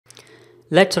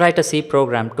Let's write a C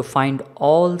program to find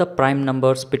all the prime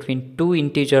numbers between two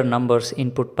integer numbers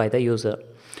input by the user.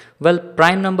 Well,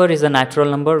 prime number is a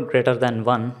natural number greater than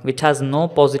 1 which has no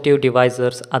positive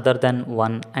divisors other than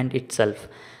 1 and itself.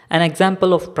 An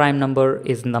example of prime number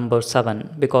is number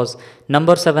 7 because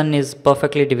number 7 is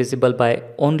perfectly divisible by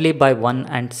only by 1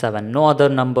 and 7. No other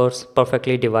numbers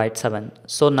perfectly divide 7.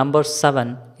 So number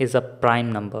 7 is a prime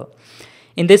number.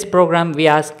 In this program, we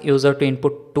ask user to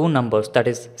input two numbers, that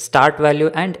is start value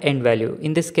and end value.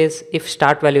 In this case, if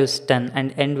start value is 10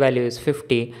 and end value is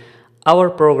 50, our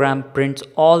program prints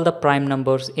all the prime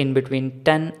numbers in between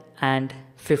 10 and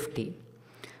 50.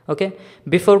 Okay,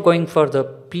 before going further,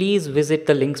 please visit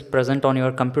the links present on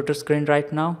your computer screen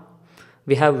right now.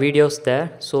 We have videos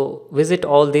there, so visit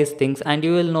all these things and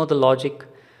you will know the logic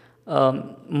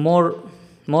more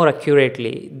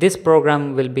accurately. This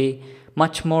program will be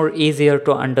much more easier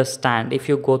to understand if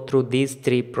you go through these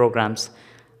three programs,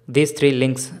 these three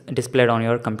links displayed on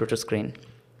your computer screen.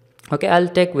 Okay, I'll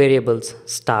take variables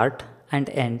start and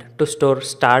end to store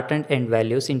start and end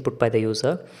values input by the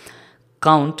user,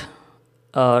 count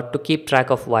to keep track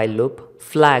of while loop,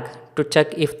 flag to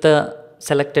check if the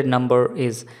selected number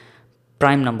is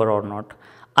prime number or not,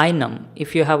 enum.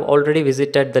 If you have already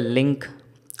visited the link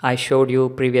I showed you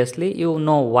previously, you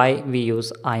know why we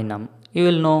use enum.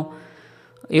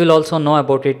 You will also know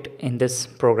about it in this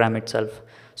program itself.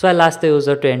 So I'll ask the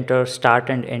user to enter start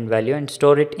and end value and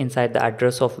store it inside the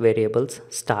address of variables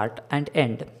start and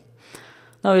end.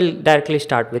 Now we'll directly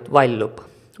start with while loop.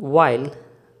 While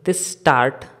this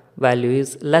start value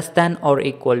is less than or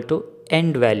equal to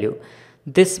end value,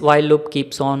 this while loop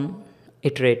keeps on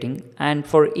iterating, and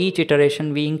for each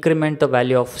iteration we increment the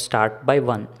value of start by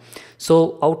 1.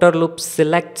 So outer loop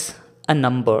selects a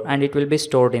number and it will be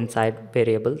stored inside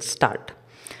variable start.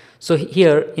 So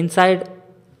here inside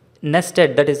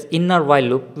nested, that is inner while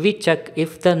loop, we check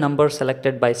if the number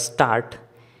selected by start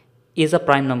is a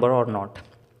prime number or not.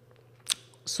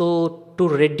 So to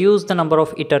reduce the number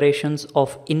of iterations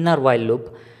of inner while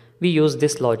loop, we use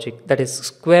this logic, that is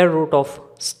square root of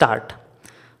start.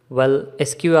 Well,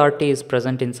 sqrt is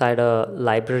present inside a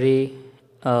library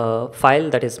file,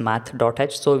 that is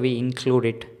math.h, so we include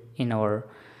it in our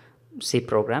C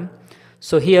program.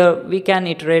 So here we can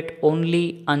iterate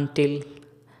only until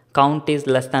count is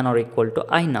less than or equal to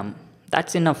enum.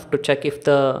 That's enough to check if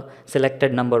the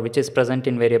selected number which is present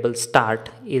in variable start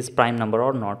is prime number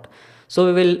or not. So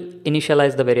we will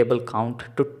initialize the variable count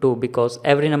to 2 because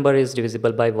every number is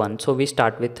divisible by 1. So we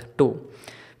start with 2.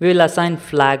 We will assign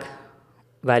flag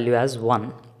value as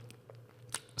 1.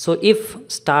 So if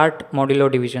start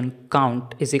modulo division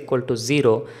count is equal to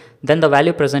 0, then the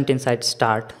value present inside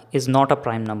start is not a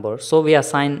prime number. So we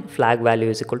assign flag value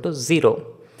is equal to 0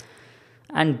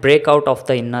 and break out of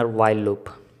the inner while loop.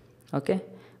 Okay,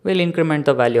 we'll increment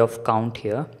the value of count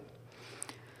here.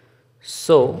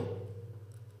 So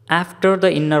after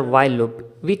the inner while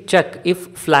loop, we check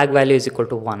if flag value is equal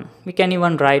to 1. We can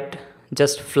even write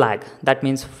just flag, that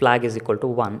means flag is equal to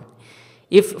 1.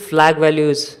 If flag value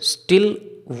is still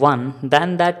 1,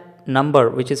 then that number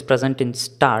which is present in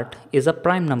start is a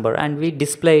prime number and we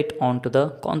display it onto the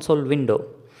console window.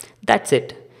 That's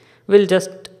it. We'll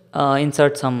just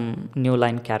insert some new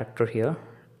line character here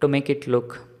to make it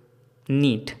look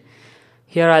neat.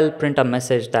 Here I'll print a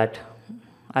message that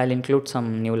I'll include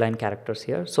some new line characters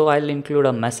here. So I'll include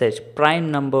a message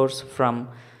prime numbers from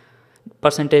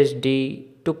 %d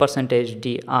to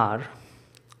 %dr.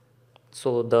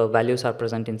 So the values are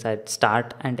present inside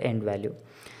start and end value.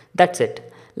 That's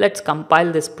it. Let's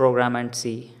compile this program and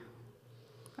see.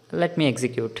 Let me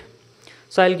execute.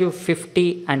 So I'll give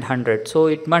 50 and 100. So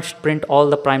it must print all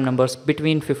the prime numbers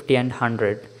between 50 and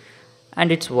 100.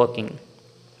 And it's working.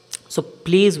 So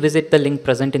please visit the link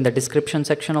present in the description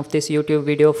section of this YouTube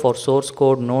video for source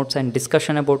code, notes and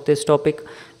discussion about this topic.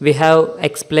 We have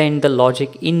explained the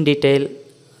logic in detail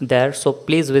there. So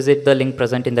please visit the link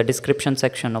present in the description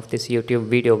section of this YouTube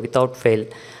video without fail.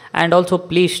 And also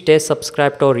please stay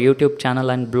subscribed to our YouTube channel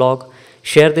and blog.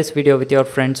 Share this video with your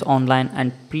friends online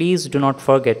and please do not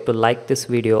forget to like this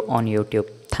video on YouTube.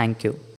 Thank you.